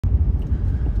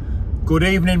Good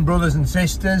evening, brothers and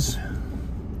sisters.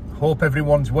 Hope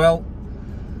everyone's well.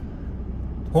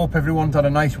 Hope everyone's had a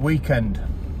nice weekend.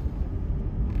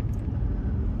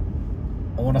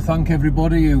 I want to thank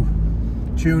everybody who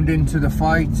tuned into the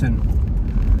fight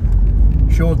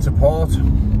and showed support. You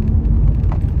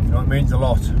know, it means a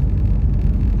lot.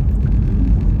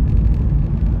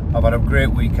 I've had a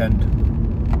great weekend.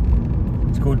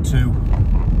 It's good to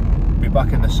be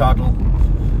back in the saddle,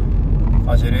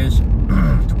 as it is,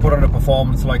 to put on a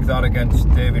performance like that against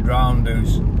David Round,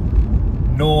 who's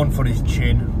known for his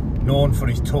chin, known for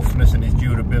his toughness and his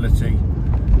durability.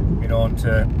 You know, and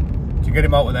to get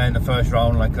him out of there in the first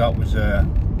round like that was, you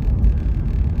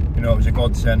know, it was a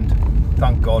godsend.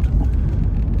 Thank God.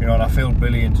 You know, and I feel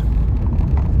brilliant.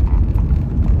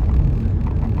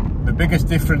 The biggest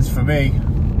difference for me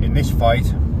in this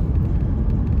fight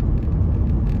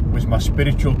was my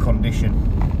spiritual condition.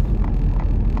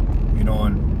 You know,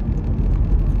 and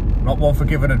not one for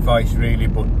giving advice really,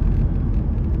 but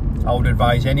I would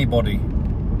advise anybody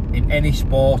in any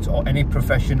sport or any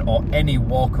profession or any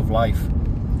walk of life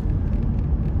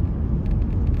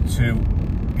to,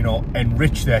 you know,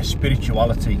 enrich their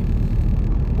spirituality.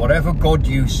 Whatever God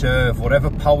you serve, whatever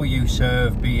power you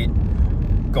serve, be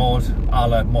it God,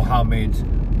 Allah, Muhammad,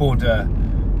 Buddha,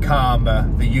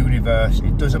 karma, the universe,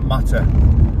 it doesn't matter.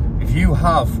 If you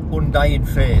have undying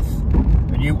faith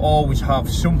and you always have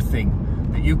something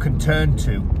that you can turn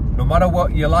to, no matter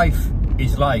what your life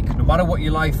is like, no matter what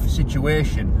your life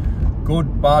situation,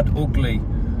 good, bad, ugly,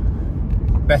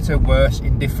 better, worse,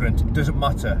 indifferent, it doesn't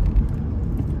matter.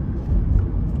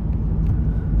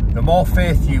 The more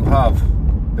faith you have,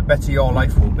 the better your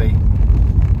life will be.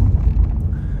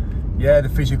 Yeah, the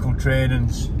physical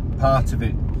training's part of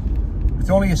it. It's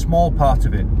only a small part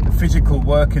of it. The physical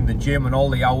work in the gym and all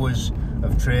the hours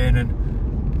of training.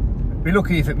 Be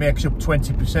lucky if it makes up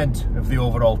 20% of the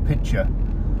overall picture.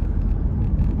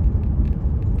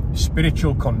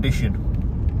 Spiritual condition,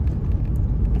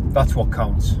 that's what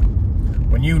counts.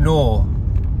 When you know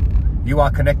you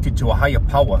are connected to a higher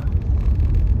power,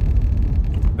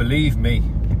 believe me,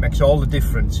 it makes all the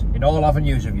difference in all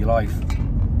avenues of your life.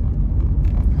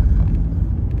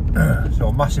 So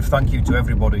a massive thank you to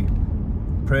everybody.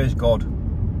 Praise God.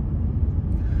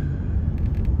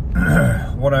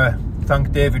 I want to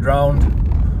thank David Round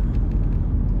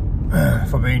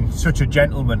for being such a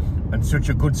gentleman and such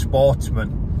a good sportsman.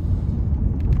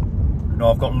 You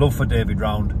know, I've got love for David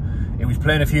Round. He was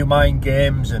playing a few mind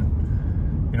games, and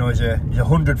you know, he's a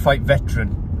 100-fight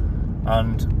veteran,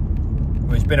 and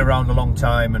he's been around a long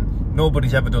time, and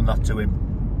nobody's ever done that to him.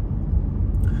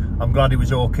 I'm glad he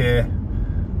was okay,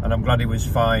 and I'm glad he was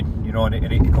fine. You know,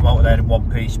 and he come out of there in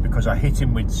one piece, because I hit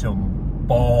him with some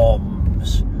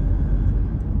bombs.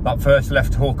 That first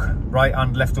left hook, right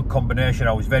hand left hook combination,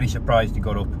 I was very surprised he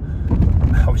got up.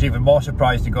 I was even more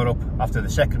surprised he got up after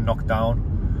the second knockdown.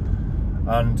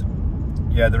 And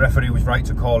yeah, the referee was right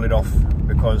to call it off,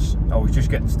 because I was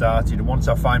just getting started. And once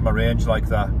I find my range like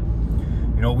that,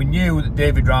 you know, we knew that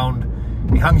David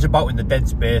Round, he hangs about in the dead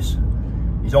space.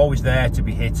 He's always there to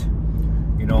be hit,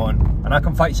 you know, and I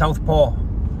can fight southpaw,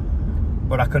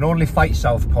 but I can only fight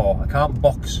southpaw. I can't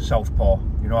box southpaw.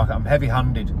 You know, I'm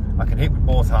heavy-handed. I can hit with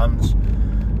both hands,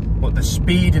 but the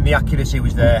speed and the accuracy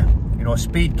was there. You know,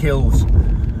 speed kills.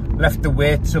 Left the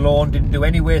weights alone, didn't do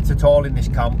any weights at all in this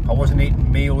camp. I wasn't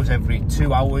eating meals every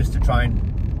 2 hours to try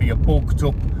and be a bulked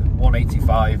up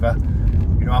 185er.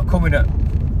 You know, I come in at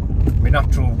my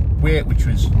natural weight, which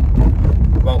was,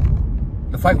 well,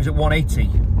 the fight was at 180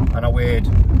 and I weighed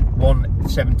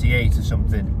 178 or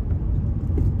something.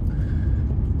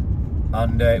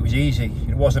 And it was easy,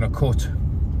 it wasn't a cut.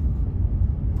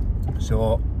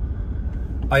 So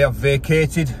I have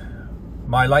vacated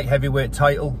my light heavyweight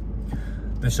title.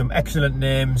 There's some excellent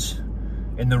names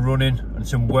in the running and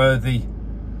some worthy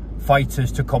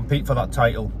fighters to compete for that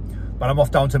title, but I'm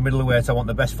off down to middleweight. I want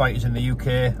the best fighters in the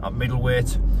UK at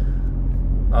middleweight,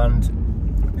 and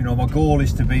you know, my goal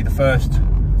is to be the first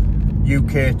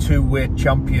UK two-weight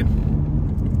champion.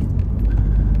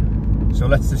 So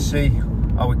let's just see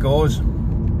how it goes.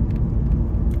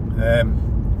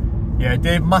 Yeah,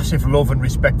 Dave, massive love and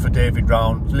respect for David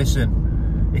Round.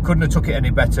 Listen, he couldn't have took it any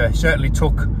better. He certainly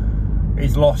took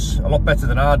his loss a lot better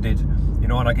than I did, you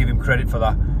know, and I give him credit for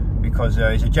that, because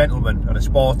he's a gentleman and a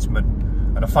sportsman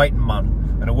and a fighting man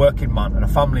and a working man and a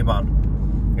family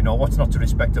man. You know, what's not to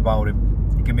respect about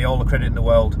him? He give me all the credit in the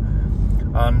world.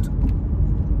 And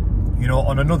you know,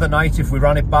 on another night, if we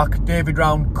ran it back, David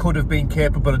Round could have been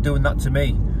capable of doing that to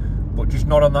me, but just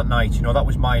not on that night. You know, that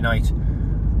was my night.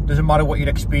 Doesn't matter what your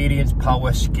experience,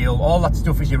 power, skill, all that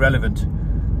stuff is irrelevant.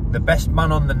 The best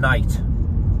man on the night,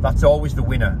 that's always the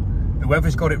winner.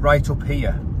 whoever's got it right up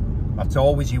here, that's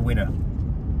always your winner.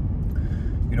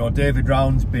 You know, David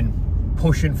Round's been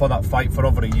pushing for that fight for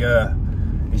over a year.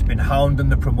 He's been hounding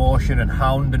the promotion and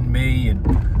hounding me, and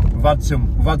we've had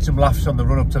some laughs on the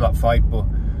run up to that fight. But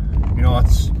you know,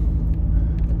 it's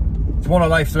one of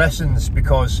life's lessons,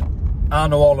 because I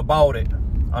know all about it.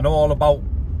 I know all about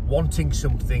wanting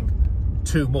something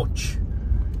too much.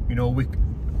 You know,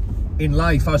 in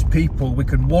life as people, we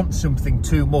can want something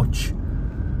too much,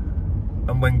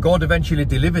 and when God eventually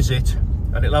delivers it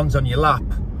and it lands on your lap,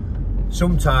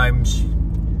 sometimes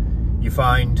you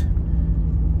find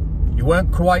you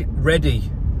weren't quite ready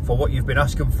for what you've been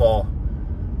asking for.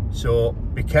 So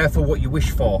be careful what you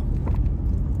wish for.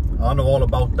 I know all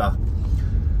about that.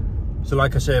 So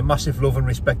like I say, massive love and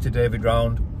respect to David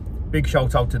Round. Big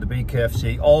shout out to the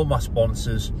BKFC, all my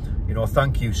sponsors. You know,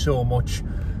 thank you so much.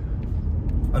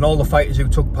 And all the fighters who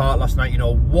took part last night. You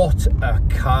know, what a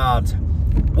card.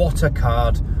 What a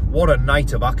card. What a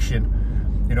night of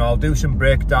action. You know, I'll do some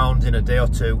breakdowns in a day or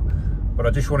two, but I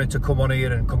just wanted to come on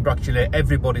here and congratulate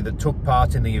everybody that took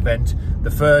part in the event.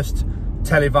 The first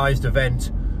televised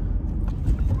event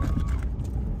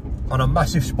on a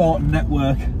massive sporting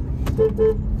network.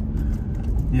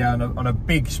 Yeah, on a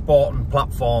big sporting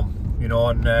platform. You know,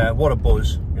 and what a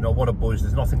buzz. You know, what a buzz.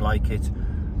 There's nothing like it.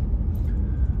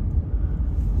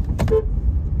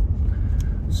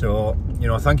 So, you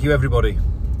know, thank you everybody.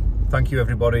 Thank you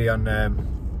everybody, and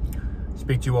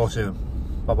speak to you all soon.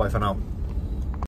 Bye bye for now.